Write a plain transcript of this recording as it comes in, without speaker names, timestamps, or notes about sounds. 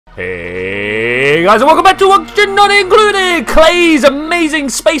Hey guys, and welcome back to Oxygen Not Included, Clay's amazing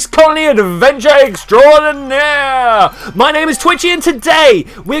space colony adventure extraordinaire. My name is Twitchi, and today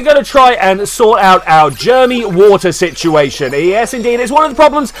we're going to try and sort out our germy water situation. Yes, indeed, it's one of the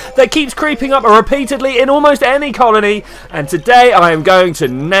problems that keeps creeping up repeatedly in almost any colony, and today I am going to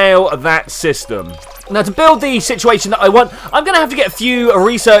nail that system. Now, to build the situation that I want, I'm going to have to get a few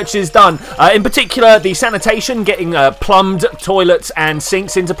researches done. In particular, the sanitation, getting plumbed toilets and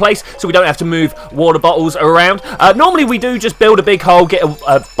sinks into place so we don't have to move water bottles around. Normally, we do just build a big hole, get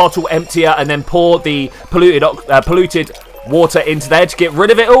a bottle emptier, and then pour the polluted water into there to get rid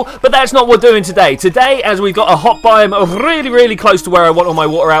of it all, but that's not what we're doing today. Today, as we've got a hot biome really close to where I want all my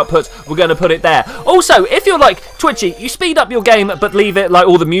water outputs, we're going to put it there. Also, if you're like Twitchy, you speed up your game but leave it like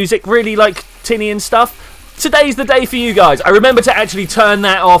all the music really like tinny and stuff, today's the day for you guys. I remember to actually turn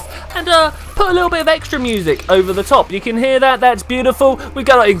that off and put a little bit of extra music over the top. You can hear that, that's beautiful. We've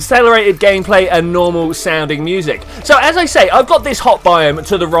got accelerated gameplay and normal sounding music. So as I say, I've got this hot biome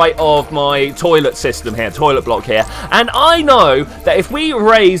to the right of my toilet system here, toilet block here, and I know that if we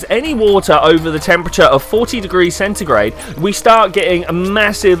raise any water over the temperature of 40 degrees centigrade, we start getting a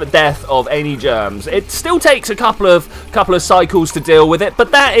massive death of any germs. It still takes a couple of cycles to deal with it,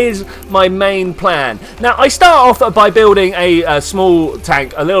 but that is my main plan. Now, I start off by building a small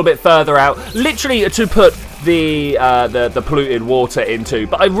tank a little bit further out, literally to put the polluted water into,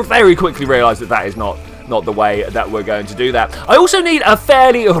 but I very quickly realised that that is not the way that we're going to do that. I also need a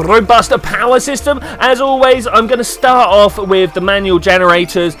fairly robust power system. As always, I'm going to start off with the manual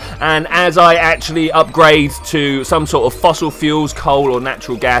generators, and as I actually upgrade to some sort of fossil fuels, coal or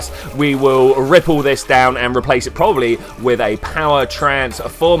natural gas, we will ripple this down and replace it probably with a power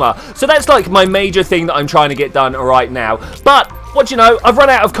transformer. So that's like my major thing that I'm trying to get done right now. But what do you know? I've run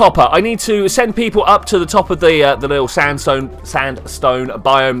out of copper. I need to send people up to the top of the little sandstone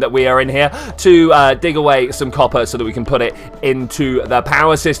biome that we are in here to dig away some copper so that we can put it into the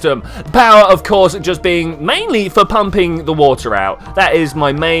power system. Power, of course, just being mainly for pumping the water out. That is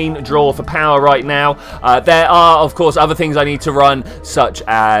my main draw for power right now. There are, of course, other things I need to run, such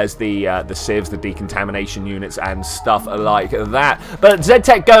as the sieves, the decontamination units, and stuff like that. But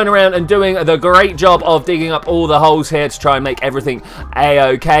ZTech going around and doing the great job of digging up all the holes here to try and make everything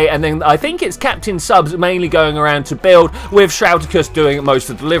a-okay, and then I think it's Captain Subs mainly going around to build, with Shrouticus doing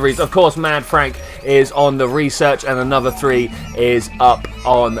most of the deliveries. Of course, Mad Frank is on the research, and another 3 is up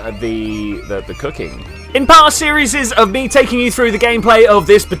on the cooking. In past series of me taking you through the gameplay of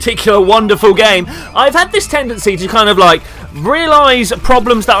this particular wonderful game, I've had this tendency to kind of like realise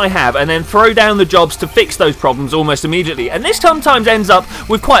problems that I have and then throw down the jobs to fix those problems almost immediately. And this sometimes ends up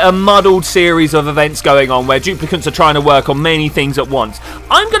with quite a muddled series of events going on where duplicates are trying to work on many things at once.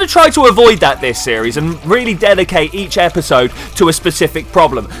 I'm going to try to avoid that this series and really dedicate each episode to a specific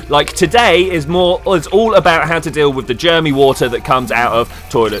problem. Like today is all about how to deal with the germy water that comes out of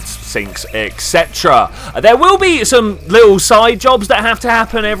toilets, sinks, etc. There will be some little side jobs that have to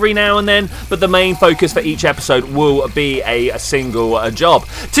happen every now and then, but the main focus for each episode will be a single job.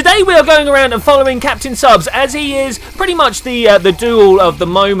 Today we are going around and following Captain Subs, as he is pretty much the duel of the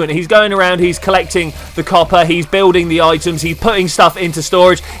moment. He's going around, he's collecting the copper, he's building the items, he's putting stuff into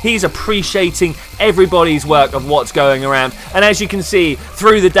storage, he's appreciating everybody's work of what's going around. And as you can see,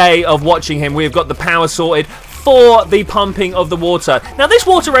 through the day of watching him, we've got the power sorted for the pumping of the water. Now, this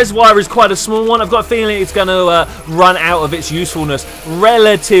water reservoir is quite a small one. I've got a feeling it's going to run out of its usefulness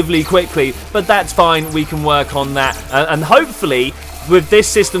relatively quickly, but that's fine. We can work on that, and hopefully with this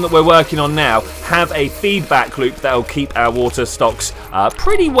system that we're working on now, have a feedback loop that will keep our water stocks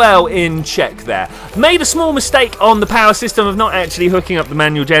pretty well in check there. Made a small mistake on the power system of not actually hooking up the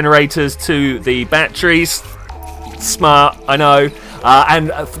manual generators to the batteries. Smart, I know. And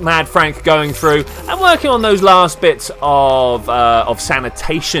Mad Frank going through and working on those last bits of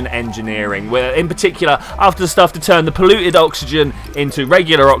sanitation engineering, where in particular after the stuff to turn the polluted oxygen into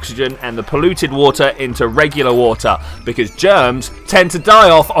regular oxygen and the polluted water into regular water, because germs tend to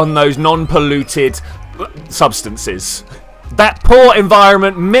die off on those non-polluted substances. That poor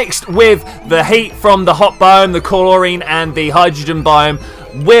environment mixed with the heat from the hot biome, the chlorine and the hydrogen biome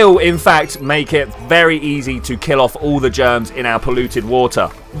will in fact make it very easy to kill off all the germs in our polluted water.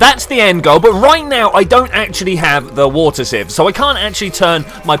 That's the end goal, but right now I don't actually have the water sieve, so I can't actually turn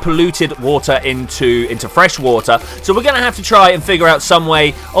my polluted water into fresh water, so we're going to have to try and figure out some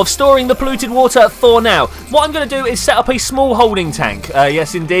way of storing the polluted water for now. What I'm going to do is set up a small holding tank,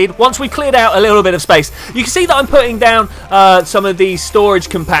 yes indeed, once we've cleared out a little bit of space. You can see that I'm putting down some of these storage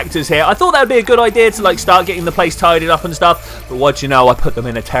compactors here. I thought that would be a good idea to like start getting the place tidied up and stuff, but what do you know, I put them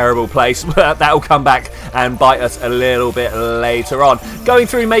in a terrible place. That will come back and bite us a little bit later on. Going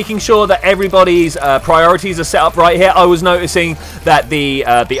through through making sure that everybody's priorities are set up right here. I was noticing that the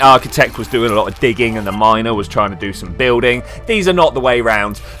architect was doing a lot of digging and the miner was trying to do some building. These are not the way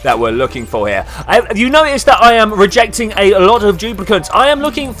round that we're looking for here. You notice that I am rejecting a lot of duplicates. I am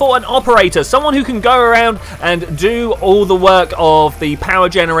looking for an operator, someone who can go around and do all the work of the power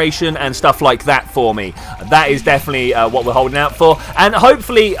generation and stuff like that for me. That is definitely what we're holding out for, and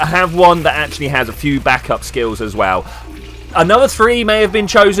hopefully have one that actually has a few backup skills as well. Another 3 may have been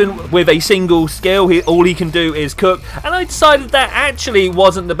chosen with a single skill. All he can do is cook, and I decided that actually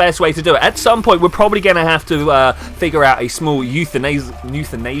wasn't the best way to do it. At some point, we're probably going to have to figure out a small euthanasia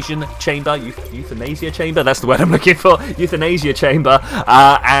chamber. That's the word I'm looking for. Euthanasia chamber,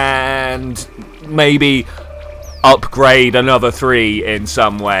 and maybe upgrade another 3 in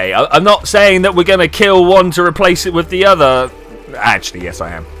some way. I'm not saying that we're going to kill one to replace it with the other. Actually, yes,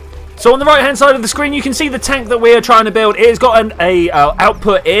 I am. So on the right hand side of the screen you can see the tank that we are trying to build. It's got an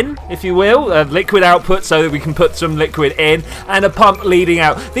output in, if you will, a liquid output so that we can put some liquid in, and a pump leading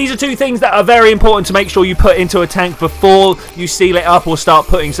out. These are 2 things that are very important to make sure you put into a tank before you seal it up or start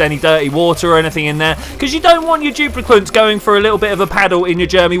putting any dirty water or anything in there, because you don't want your duplicates going for a little bit of a paddle in your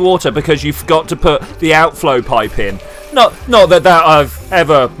germy water because you forgot to put the outflow pipe in. Not that I've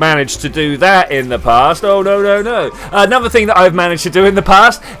ever managed to do that in the past. Oh, no, no, no. Another thing that I've managed to do in the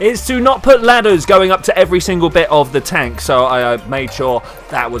past is to not put ladders going up to every single bit of the tank. So I made sure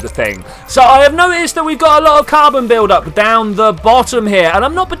that was a thing. So I have noticed that we've got a lot of carbon buildup down the bottom here, and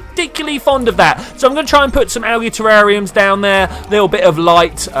I'm not particularly fond of that. So I'm going to try and put some algae terrariums down there, a little bit of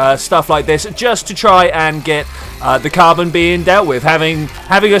light, stuff like this, just to try and get the carbon being dealt with. Having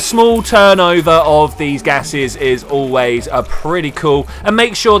a small turnover of these gases is always pretty cool, and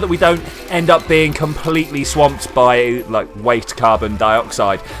make sure that we don't end up being completely swamped by like waste carbon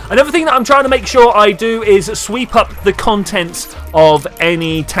dioxide. Another thing that I'm trying to make sure I do is sweep up the contents of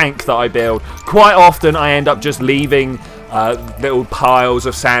any tank that I build. Quite often I end up just leaving little piles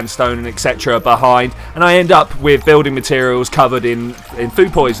of sandstone and etc. behind, and I end up with building materials covered in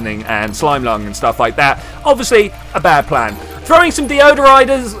food poisoning and slime lung and stuff like that. Obviously a bad plan. Throwing some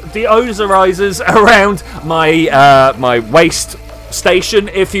deodorizers around my waste station,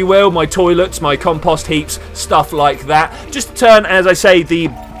 if you will, my toilets, my compost heaps, stuff like that, just to turn, as I say, the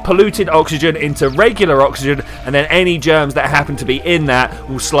polluted oxygen into regular oxygen, and then any germs that happen to be in that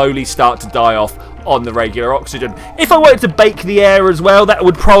will slowly start to die off on the regular oxygen. If I wanted to bake the air as well, that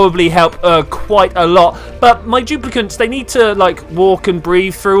would probably help quite a lot, but my duplicates, they need to like walk and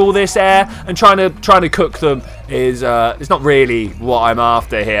breathe through all this air, and trying to cook them is not really what I'm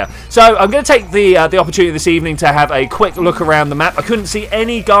after here. So I'm going to take the opportunity this evening to have a quick look around the map. I couldn't see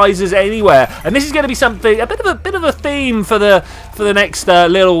any geysers anywhere, and this is going to be something, a bit of a theme for the next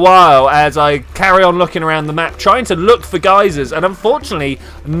little while, as I carry on looking around the map trying to look for geysers, and unfortunately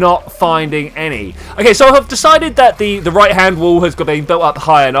not finding any. Okay, so I've decided that the right hand wall has been built up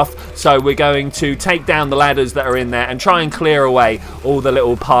high enough, so we're going to take down the ladders that are in there and try and clear away all the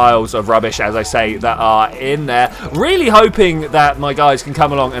little piles of rubbish, as I say, that are in there. Really hoping that my guys can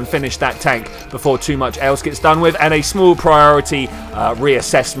come along and finish that tank before too much else gets done with, and a small priority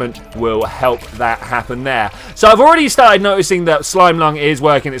reassessment will help that happen there. So I've already started noticing that slime lung is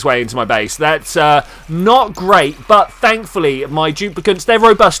working its way into my base. That's not great, but thankfully my duplicates, they're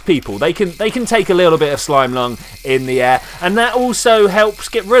robust people. They can take a little bit of slime lung in the air, and that also helps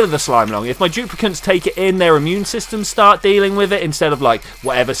get rid of the slime lung. If my duplicates take it in, their immune systems start dealing with it instead of like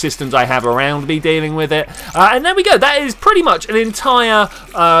whatever systems I have around me dealing with it. And there we go. That is pretty much an entire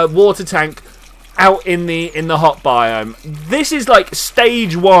water tank out in the hot biome. This is like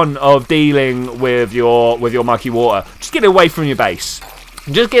stage 1 of dealing with your mucky water. Just get it away from your base.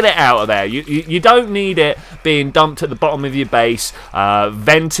 Just get it out of there. You don't need it being dumped at the bottom of your base,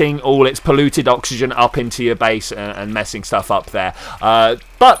 venting all its polluted oxygen up into your base and messing stuff up there.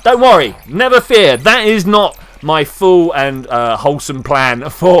 But don't worry, never fear. That is not my full and wholesome plan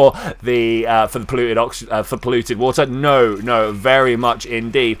for the polluted water. No, very much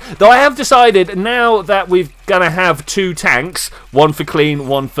indeed. Though I have decided now that we're gonna have 2 tanks, one for clean,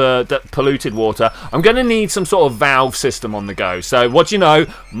 one for polluted water, I'm gonna need some sort of valve system on the go. So what do you know?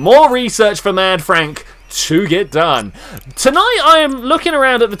 More research for Mad Frank to get done. Tonight I am looking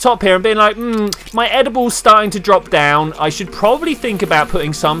around at the top here and being like, my edible's starting to drop down. I should probably think about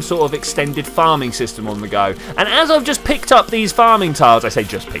putting some sort of extended farming system on the go. And as I've just picked up these farming tiles, I say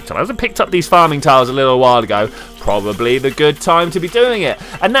just picked up, as I picked up these farming tiles a little while ago, probably the good time to be doing it.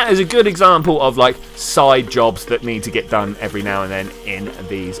 And that is a good example of like side jobs that need to get done every now and then in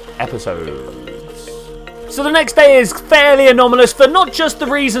these episodes. So the next day is fairly anomalous for not just the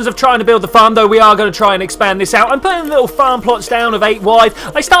reasons of trying to build the farm, though we are going to try and expand this out. I'm putting little farm plots down of 8 wide.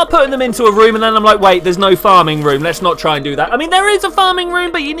 I start putting them into a room and then I'm like, wait, there's no farming room. Let's not try and do that. I mean, there is a farming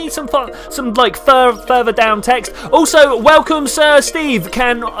room, but you need some like further down text. Also, welcome Sir Steve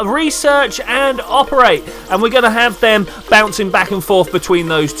can research and operate. And we're going to have them bouncing back and forth between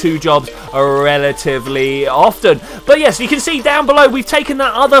those 2 jobs relatively often. But yes, you can see down below, we've taken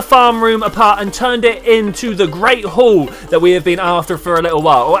that other farm room apart and turned it into the great hall that we have been after for a little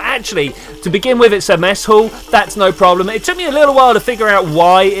while. Or actually, to begin with, it's a mess hall. That's no problem. It took me a little while to figure out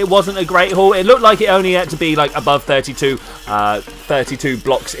why it wasn't a great hall. It looked like it only had to be like above 32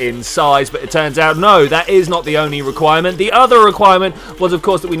 blocks in size, but it turns out no, that is not the only requirement. The other requirement was, of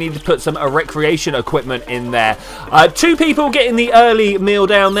course, that we needed to put some recreation equipment in there. 2 people getting the early meal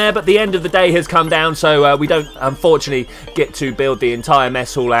down there, but the end of the day has come down, so we don't unfortunately get to build the entire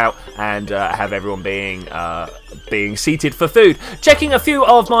mess hall out and have everyone being seated for food. Checking a few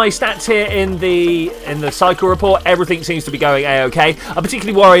of my stats here in the cycle report, everything seems to be going a-okay. I'm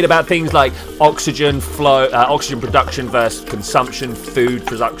particularly worried about things like oxygen flow, oxygen production versus consumption, food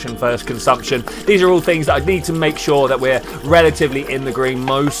production versus consumption. These are all things that I need to make sure that we're relatively in the green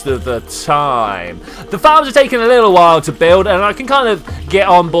most of the time. The farms are taking a little while to build, and I can kind of get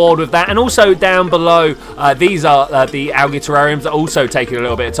on board with that. And also down below, these are the algae terrariums that are also taking a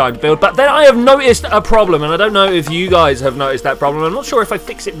little bit of time to build. But then I have noticed a problem, and I don't know if you guys have noticed that problem. I'm not sure if I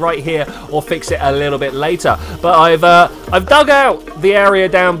fix it right here or fix it a little bit later, but I've dug out the area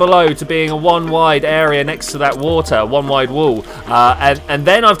down below to being a 1 wide area next to that water, 1 wide wall, and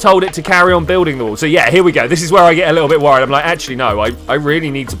then I've told it to carry on building the wall. So yeah, here we go. This is where I get a little bit worried. I'm like, actually no, I really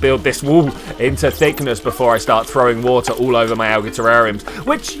need to build this wall into thickness before I start throwing water all over my algae terrariums,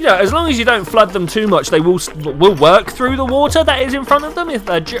 which, you know, as long as you don't flood them too much, they will work through the water that is in front of them. If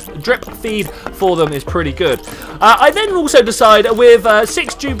the drip feed for them is pretty good. I then also decide with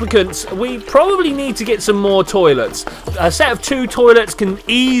 6 duplicants, we probably need to get some more toilets. A set of 2 toilets can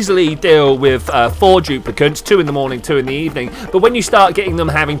easily deal with 4 duplicants, 2 in the morning, 2 in the evening. But when you start getting them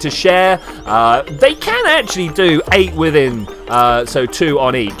having to share, they can actually do 8 within, so 2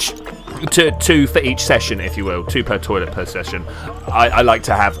 on each. 2 for each session, if you will. 2 per toilet per session. I like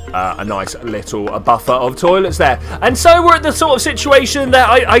to have a nice little buffer of toilets there. And so we're at the sort of situation that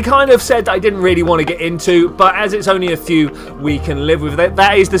I kind of said that I didn't really want to get into, but as it's only a few, we can live with it.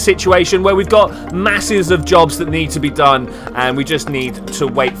 That is the situation where we've got masses of jobs that need to be done, and we just need to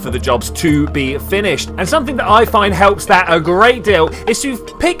wait for the jobs to be finished. And something that I find helps that a great deal is to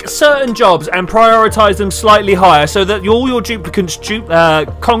pick certain jobs and prioritize them slightly higher so that all your duplicates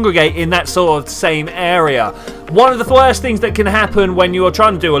congregate in that sort of same area. One of the worst things that can happen when you're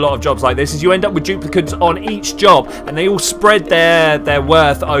trying to do a lot of jobs like this is you end up with duplicates on each job, and they all spread their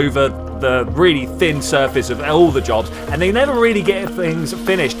worth over the really thin surface of all the jobs, and they never really get things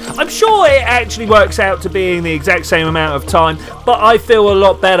finished. I'm sure it actually works out to being the exact same amount of time, but I feel a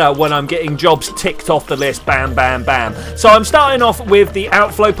lot better when I'm getting jobs ticked off the list, bam, bam, bam. So I'm starting off with the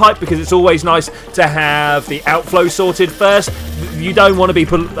outflow pipe because it's always nice to have the outflow sorted first. You don't want to be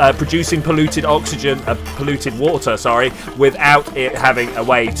producing polluted water, sorry, without it having a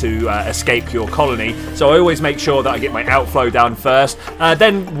way to escape your colony. So I always make sure that I get my outflow done first,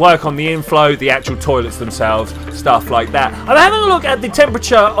 then work on the inflow, the actual toilets themselves, stuff like that. I'm having a look at the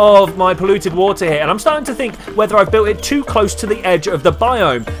temperature of my polluted water here, and I'm starting to think whether I've built it too close to the edge of the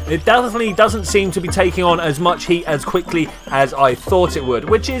biome. It definitely doesn't seem to be taking on as much heat as quickly as I thought it would,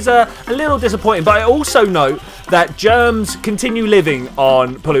 which is a little disappointing. But I also note that germs continue living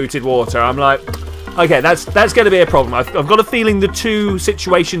on polluted water. I'm like, okay, that's going to be a problem. I've got a feeling the 2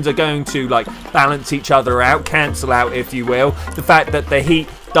 situations are going to like balance each other out, cancel out, if you will. The fact that the heat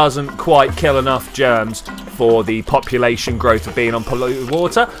doesn't quite kill enough germs for the population growth of being on polluted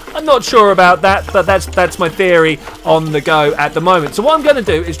water. I'm not sure about that, but that's my theory on the go at the moment. So what I'm going to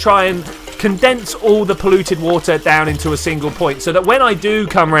do is try and condense all the polluted water down into a single point so that when I do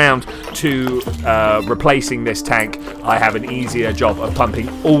come around to replacing this tank, I have an easier job of pumping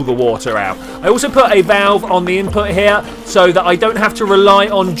all the water out. I also put a valve on the input here so that I don't have to rely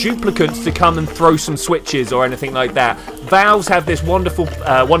on duplicates to come and throw some switches or anything like that. Valves have this wonderful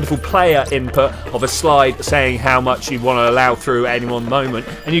player input of a slide saying how much you want to allow through at any one moment,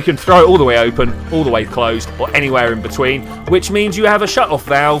 and you can throw it all the way open, all the way closed, or anywhere in between, which means you have a shut-off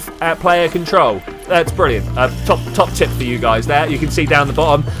valve at player control. That's brilliant. Top tip for you guys there. You can see down the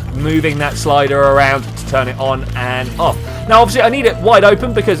bottom, moving that slider around to turn it on and off. Now, obviously, I need it wide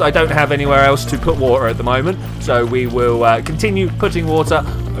open because I don't have anywhere else to put water at the moment. So we will continue putting water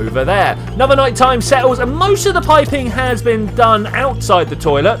over there. Another nighttime settles, and most of the piping has been done outside the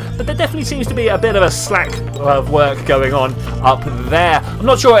toilet, but there definitely seems to be a bit of a slack of work going on up there. I'm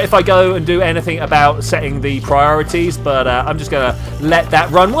not sure if I go and do anything about setting the priorities, but I'm just going to let that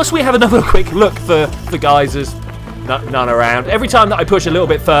run. Once we have another quick look for geysers, none around. Every time that I push a little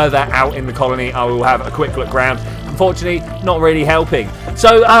bit further out in the colony, I will have a quick look round. Unfortunately, not really helping.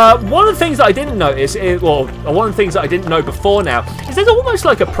 So one of the things that I didn't notice, one of the things that I didn't know before now, is there's almost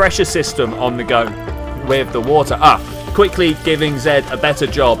like a pressure system on the go with the water. Quickly giving Zed a better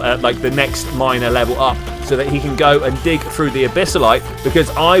job at like the next minor level up, so that he can go and dig through the abyssalite, because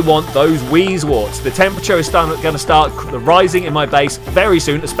I want those wheeze warts. The temperature is going to start rising in my base very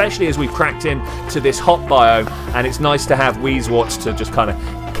soon, especially as we've cracked into this hot biome, and it's nice to have wheeze warts to just kind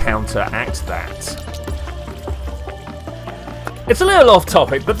of counteract that. It's a little off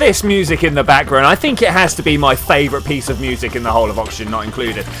topic, but this music in the background, I think it has to be my favourite piece of music in the whole of Oxygen Not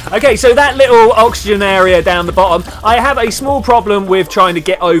Included. Okay, so that little oxygen area down the bottom, I have a small problem with trying to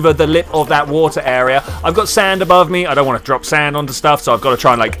get over the lip of that water area. I've got sand above me. I don't want to drop sand onto stuff, so I've got to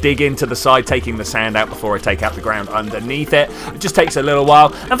try and like dig into the side, taking the sand out before I take out the ground underneath it. It just takes a little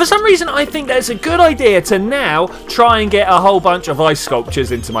while, and for some reason I think that it's a good idea to now try and get a whole bunch of ice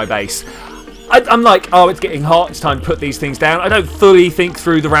sculptures into my base. I'm like, oh, it's getting hot, it's time to put these things down. I don't fully think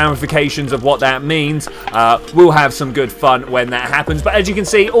through the ramifications of what that means. We'll have some good fun when that happens. But as you can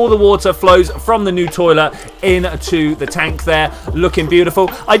see, all the water flows from the new toilet into the tank there, looking beautiful.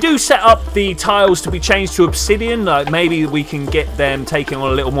 I do set up the tiles to be changed to obsidian. Maybe we can get them taking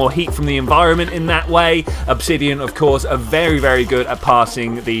on a little more heat from the environment in that way. Obsidian, of course, are very, very good at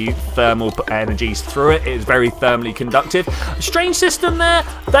passing the thermal energies through it. It is very thermally conductive. Strange system there.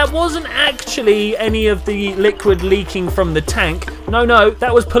 That wasn't actually any of the liquid leaking from the tank. No,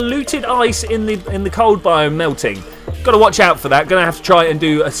 that was polluted ice in the cold biome melting. Got to watch out for that. Going to have to try and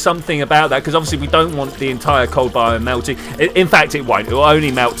do something about that, because obviously we don't want the entire cold biome melting. In fact, it won't. It will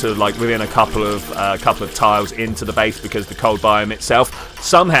only melt to like within a couple of tiles into the base, because the cold biome itself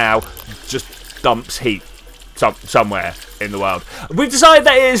somehow just dumps heat somewhere in the world. We've decided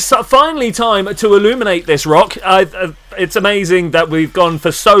that it is finally time to illuminate this rock. It's amazing that we've gone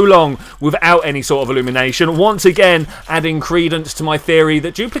for so long without any sort of illumination. Once again, adding credence to my theory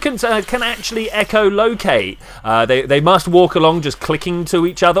that duplicates can actually echolocate. They must walk along just clicking to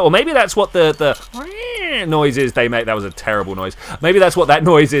each other, or maybe that's what the noises they make. That was a terrible noise. Maybe that's what that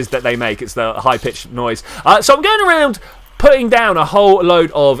noise is that they make. It's the high-pitched noise. So I'm going around putting down a whole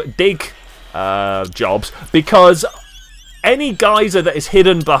load of dig jobs, because any geyser that is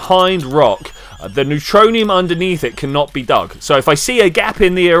hidden behind rock, the neutronium underneath it cannot be dug. So if I see a gap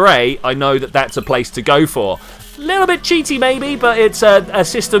in the array, I know that that's a place to go for. A little bit cheaty maybe, but it's a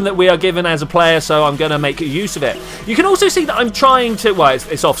system that we are given as a player, so I'm going to make use of it. You can also see that I'm trying to, well,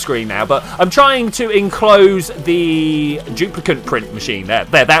 it's off screen now, but I'm trying to enclose the duplicate print machine. There,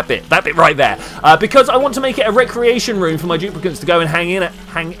 that bit right there, because I want to make it a recreation room for my duplicates to go and hang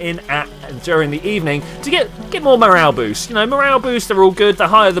in at during the evening to get more morale boosts. You know, morale boosts are all good. The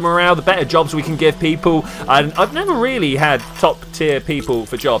higher the morale, the better jobs we can give people, and I've never really had top tier people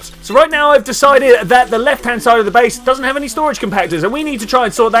for jobs. So right now I've decided that the left hand side of the base doesn't have any storage compactors, and we need to try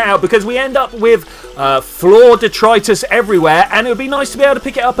and sort that out, because we end up with floor detritus everywhere, and it would be nice to be able to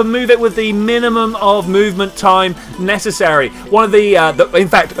pick it up and move it with the minimum of movement time necessary. One of in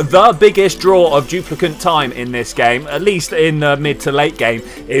fact, the biggest draw of duplicate time in this game, at least in the mid to late game,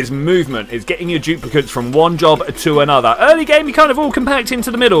 is movement. Is getting your duplicates from one job to another. Early game, you kind of all compact into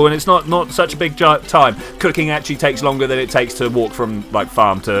the middle, and it's not such a big time. Cooking actually takes longer than it takes to walk from like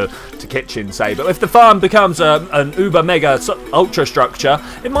farm to kitchen, say. But if the farm becomes an uber mega ultra structure,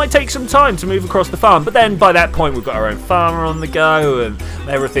 it might take some time to move across the farm. But then by that point, we've got our own farmer on the go, and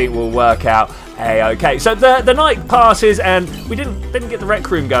everything will work out. Okay, so the night passes, and we didn't get the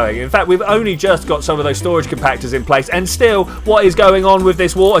rec room going. In fact, we've only just got some of those storage compactors in place, and still, what is going on with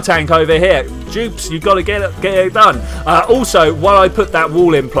this water tank over here? Dupes, you've got to get it done. Also, while I put that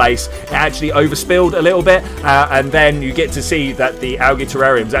wall in place, it actually overspilled a little bit, and then you get to see that the algae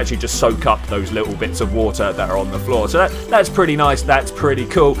terrariums actually just soak up those little bits of water that are on the floor. So that's pretty nice. That's pretty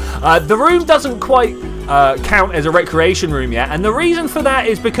cool. The room doesn't quite count as a recreation room yet, and the reason for that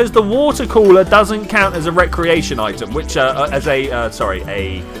is because the water cooler doesn't count as a recreation item, which as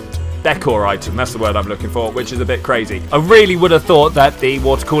a decor item, that's the word I'm looking for, which is a bit crazy. I really would have thought that the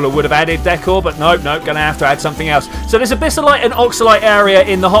water cooler would have added decor, but nope, gonna have to add something else. So there's abyssalite and oxalite area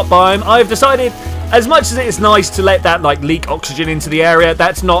in the hot biome. I've decided as much as it's nice to let that like leak oxygen into the area,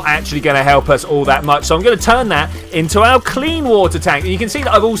 that's not actually going to help us all that much. So I'm going to turn that into our clean water tank. And you can see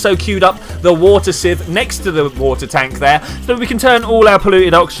that I've also queued up the water sieve next to the water tank there, so we can turn all our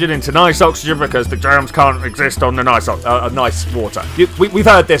polluted oxygen into nice oxygen, because the germs can't exist on the nice water. We've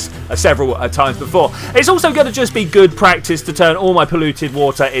heard this several times before. It's also going to just be good practice to turn all my polluted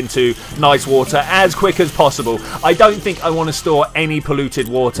water into nice water as quick as possible. I don't think I want to store any polluted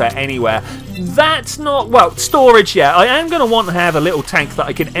water anywhere. That's not, well, storage, yeah. I am going to want to have a little tank that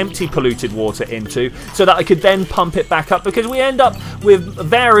I can empty polluted water into, so that I could then pump it back up, because we end up with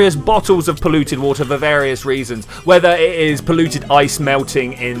various bottles of polluted water for various reasons, whether it is polluted ice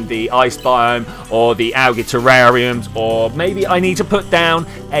melting in the ice biome, or the algae terrariums, or maybe I need to put down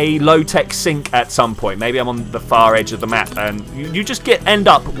a low-tech sink at some point. Maybe I'm on the far edge of the map and you just end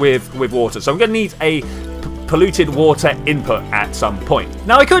up with water. So I'm going to need a polluted water input at some point.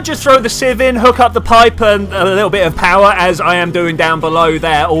 Now I could just throw the sieve in, hook up the pipe and a little bit of power, as I am doing down below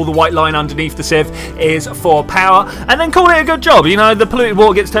there. All the white line underneath the sieve is for power, and then call it a good job. You know, the polluted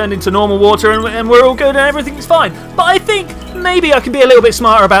water gets turned into normal water and we're all good and everything's fine. But I think maybe I can be a little bit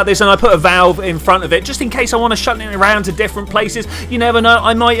smarter about this, and I put a valve in front of it just in case I want to shut it around to different places. You never know,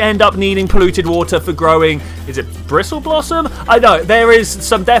 I might end up needing polluted water for growing, is it bristle blossom? I know, there is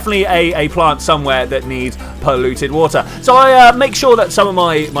definitely a plant somewhere that needs polluted water. So I make sure that some of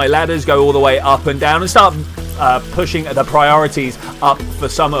my ladders go all the way up and down, and start pushing the priorities up for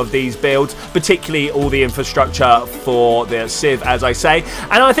some of these builds, particularly all the infrastructure for the sieve, as I say.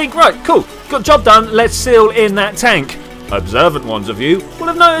 And I think, right, cool, got job done, let's seal in that tank. Observant ones of you will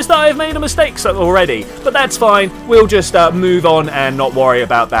have noticed that I've made a mistake already, but that's fine. We'll just move on and not worry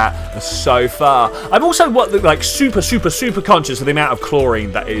about that so far. I'm also super conscious of the amount of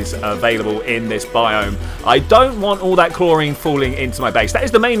chlorine that is available in this biome. I don't want all that chlorine falling into my base. That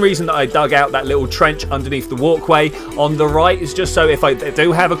is the main reason that I dug out that little trench underneath the walkway on the right, is just so if I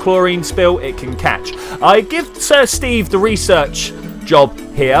do have a chlorine spill, it can catch. I give Sir Steve the research job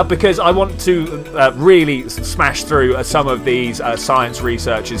here, because I want to really smash through some of these science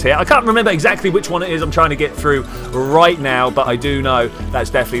researchers here. I can't remember exactly which one it is I'm trying to get through right now, but I do know that's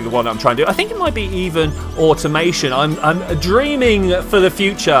definitely the one I'm trying to do. I think it might be even automation. I'm dreaming for the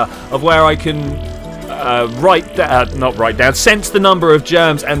future of where I can sense the number of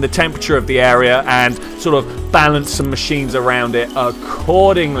germs and the temperature of the area, and sort of balance some machines around it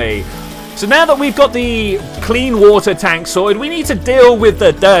accordingly. So now that we've got the clean water tank sorted, we need to deal with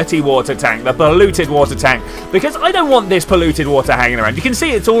the dirty water tank, the polluted water tank, because I don't want this polluted water hanging around. You can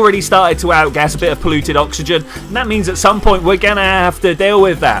see it's already started to outgas a bit of polluted oxygen, and that means at some point we're going to have to deal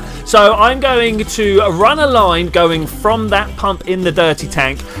with that. So I'm going to run a line going from that pump in the dirty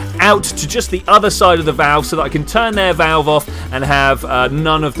tank out to just the other side of the valve, so that I can turn their valve off and have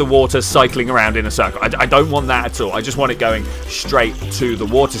none of the water cycling around in a circle. I don't want that at all. I just want it going straight to the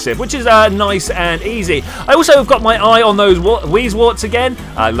water sieve, which is nice and easy. I also have got my eye on those wheezeworts again.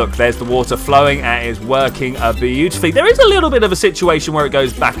 Look, there's the water flowing and it's working beautifully. There is a little bit of a situation where it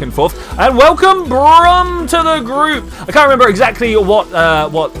goes back and forth. And welcome Brum to the group. I can't remember exactly what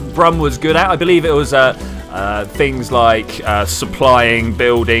Brum was good at. I believe it was things like supplying,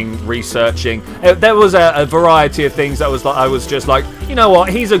 building, researching. There was a variety of things that I was just like, you know what,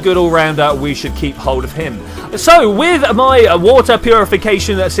 he's a good all-rounder, we should keep hold of him. So with my water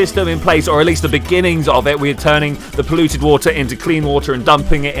purification system in place, or at least the beginnings of it, we're turning the polluted water into clean water and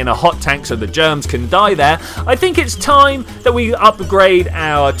dumping it in a hot tank so the germs can die there. I think it's time that we upgrade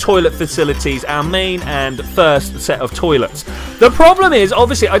our toilet facilities, our main and first set of toilets. The problem is,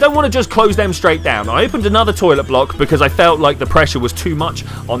 obviously, I don't want to just close them straight down. I opened another toilet block because I felt like the pressure was too much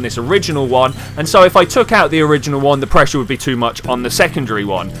on this original one, and so if I took out the original one, the pressure would be too much on the secondary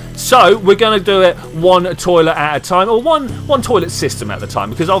one. So we're going to do it one toilet at a time, or one toilet system at the time,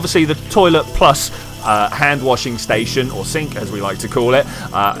 because obviously the toilet plus hand washing station, or sink as we like to call it,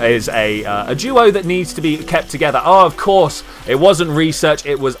 is a duo that needs to be kept together. Oh, of course, it wasn't research,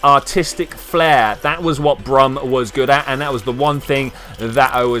 it was artistic flair. That was what Brum was good at, and that was the one thing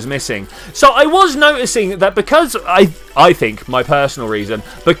that I was missing. So I was noticing that, because I think, my personal reason,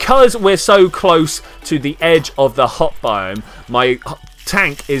 because we're so close to the edge of the hot biome, my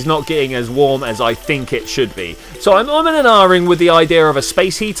tank is not getting as warm as I think it should be. So I'm in an R-ing with the idea of a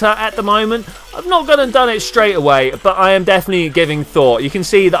space heater at the moment. I've not gone and done it straight away, but I am definitely giving thought. You can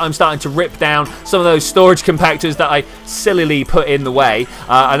see that I'm starting to rip down some of those storage compactors that I sillily put in the way,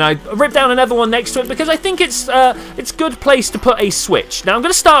 and I ripped down another one next to it because I think it's a good place to put a switch. Now I'm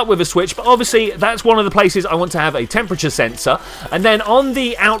going to start with a switch, but obviously that's one of the places I want to have a temperature sensor, and then on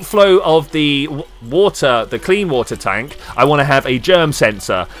the outflow of the water, the clean water tank, I want to have a germ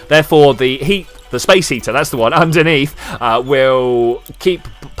sensor. Therefore the heat the space heater, that's the one, underneath, will keep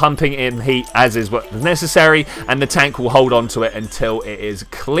pumping in heat as is necessary, and the tank will hold on to it until it is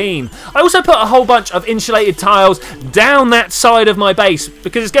clean. I also put a whole bunch of insulated tiles down that side of my base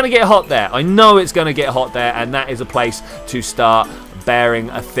because it's going to get hot there. I know it's going to get hot there, and that is a place to start bearing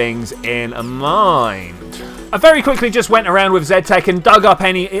things in mind. I very quickly just went around with ZTech and dug up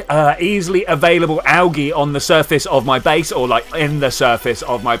any easily available algae on the surface of my base, or like in the surface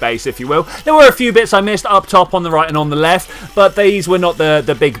of my base, if you will. There were a few bits I missed up top on the right and on the left, but these were not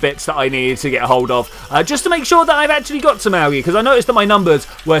the big bits that I needed to get a hold of, just to make sure that I've actually got some algae, because I noticed that my numbers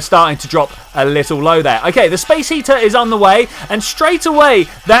were starting to drop a little low there. Okay, the space heater is on the way, and straight away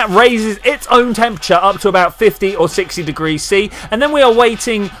that raises its own temperature up to about 50 or 60 degrees C, and then we are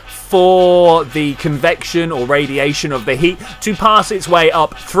waiting for the convection or radiation of the heat to pass its way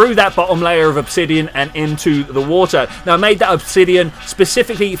up through that bottom layer of obsidian and into the water. Now, I made that obsidian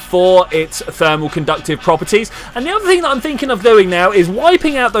specifically for its thermal conductive properties, and the other thing that I'm thinking of doing now is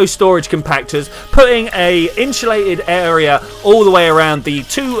wiping out those storage compactors, putting a insulated area all the way around the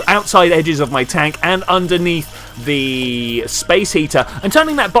two outside edges of my tank and underneath the space heater, and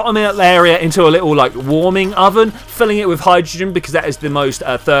turning that bottom area into a little like warming oven, filling it with hydrogen because that is the most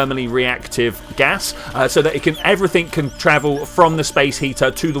thermally reactive gas, so that everything can travel from the space heater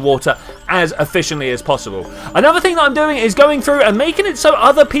to the water as efficiently as possible. Another thing that I'm doing is going through and making it so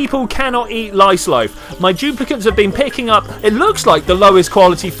other people cannot eat lice loaf. My duplicates have been picking up, it looks like, the lowest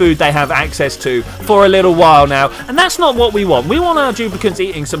quality food they have access to for a little while now, and that's not what we want. We want our duplicates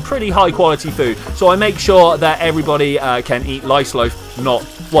eating some pretty high quality food, so I make sure that everybody can eat lice loaf,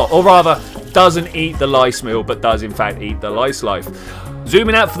 or rather doesn't eat the lice meal, but does in fact eat the lice loaf.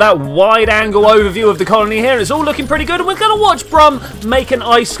 Zooming out for that wide angle overview of the colony here, it's all looking pretty good, and we're going to watch Brum make an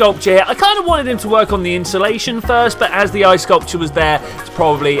ice sculpture here. I kind of wanted him to work on the insulation first, but as the ice sculpture was there, it's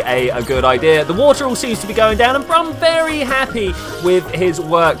probably a good idea. The water all seems to be going down, and Brum very happy with his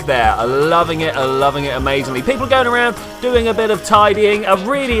work there. Loving it amazingly. People going around doing a bit of tidying. It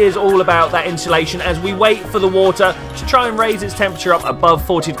really is all about that insulation as we wait for the water to try and raise its temperature up above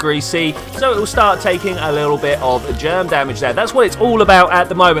 40 degrees C, so it will start taking a little bit of germ damage there. That's what it's all about at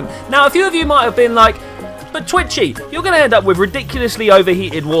the moment. Now, a few of you might have been like, but Twitchi, you're going to end up with ridiculously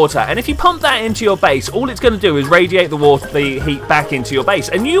overheated water, and if you pump that into your base, all it's going to do is radiate the heat back into your base.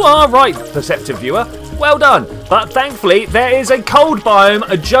 And you are right, perceptive viewer. Well done. But thankfully, there is a cold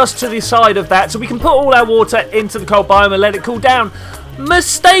biome just to the side of that, so we can put all our water into the cold biome and let it cool down.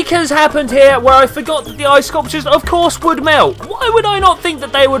 Mistake has happened here where I forgot that the ice sculptures, of course, would melt. Why would I not think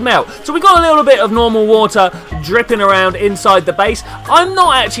that they would melt? So we got a little bit of normal water dripping around inside the base. I'm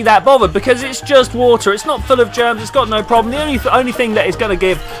not actually that bothered because it's just water. It's not full of germs. It's got no problem. The only thing that is going to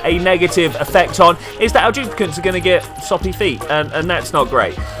give a negative effect on is that our duplicates are going to get soppy feet, and that's not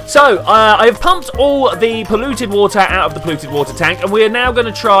great. So I've pumped all the polluted water out of the polluted water tank, and we are now going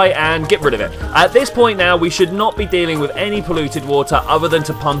to try and get rid of it. At this point now, we should not be dealing with any polluted water other than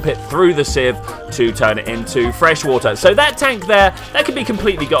to pump it through the sieve to turn it into fresh water. So that tank there, that can be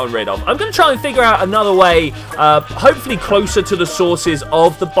completely gotten rid of. I'm going to try and figure out another way, hopefully closer to the sources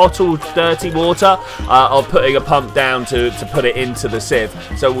of the bottled dirty water, of putting a pump down to put it into the sieve.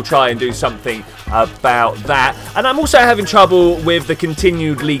 So we'll try and do something about that. And I'm also having trouble with the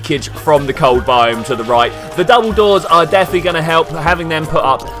continued leakage from the cold biome to the right. The double doors are definitely going to help. Having them put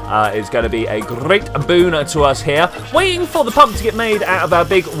up is going to be a great boon to us here. Waiting for the pump to get made out of our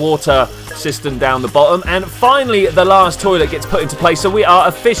big water system down the bottom, and finally the last toilet gets put into place, so we are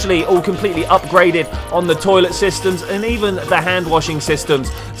officially all completely upgraded on the toilet systems and even the hand washing systems,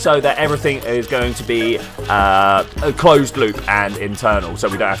 so that everything is going to be a closed loop and internal, so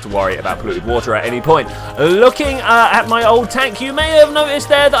we don't have to worry about polluted water at any point. Looking at my old tank, you may have noticed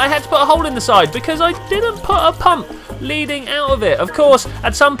there that I had to put a hole in the side because I didn't put a pump leading out of it. Of course,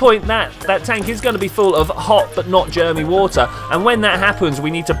 at some point that tank is going to be full of hot but not germy water, and when that happens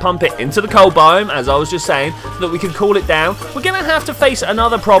we need to pump it into the cold biome, as I was just saying, so that we can cool it down. We're going to have to face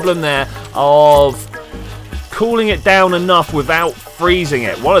another problem there of cooling it down enough without freezing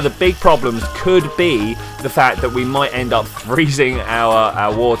it. One of the big problems could be the fact that we might end up freezing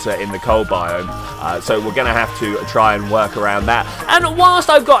our water in the cold biome. So we're going to have to try and work around that. And whilst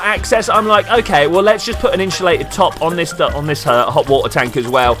I've got access, I'm like, okay, well, let's just put an insulated top on this hot water tank as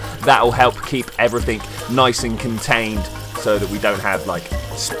well. That'll help keep everything nice and contained, so that we don't have like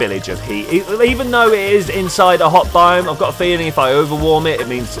spillage of heat. Even though it is inside a hot biome, I've got a feeling if I overwarm it, it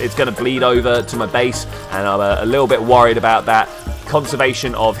means it's going to bleed over to my base, and I'm a little bit worried about that.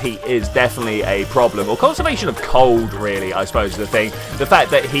 conservation of heat is definitely a problem, or conservation of cold, really, I suppose is the thing. The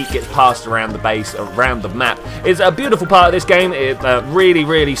fact that heat gets passed around the base, around the map, is a beautiful part of this game. It really,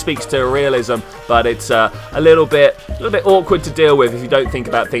 really speaks to realism, but it's a little bit awkward to deal with if you don't think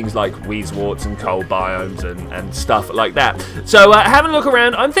about things like wheezeworts and cold biomes and stuff like that. So having a look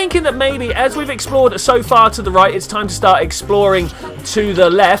around, I'm thinking that maybe as we've explored so far to the right, it's time to start exploring to the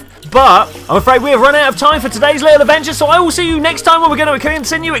left. But I'm afraid we have run out of time for today's little adventure, so I will see you next time when we're going to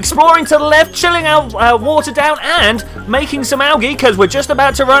continue exploring to the left, chilling our water down, and making some algae, because we're just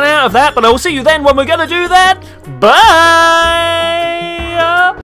about to run out of that. But I will see you then when we're going to do that. Bye!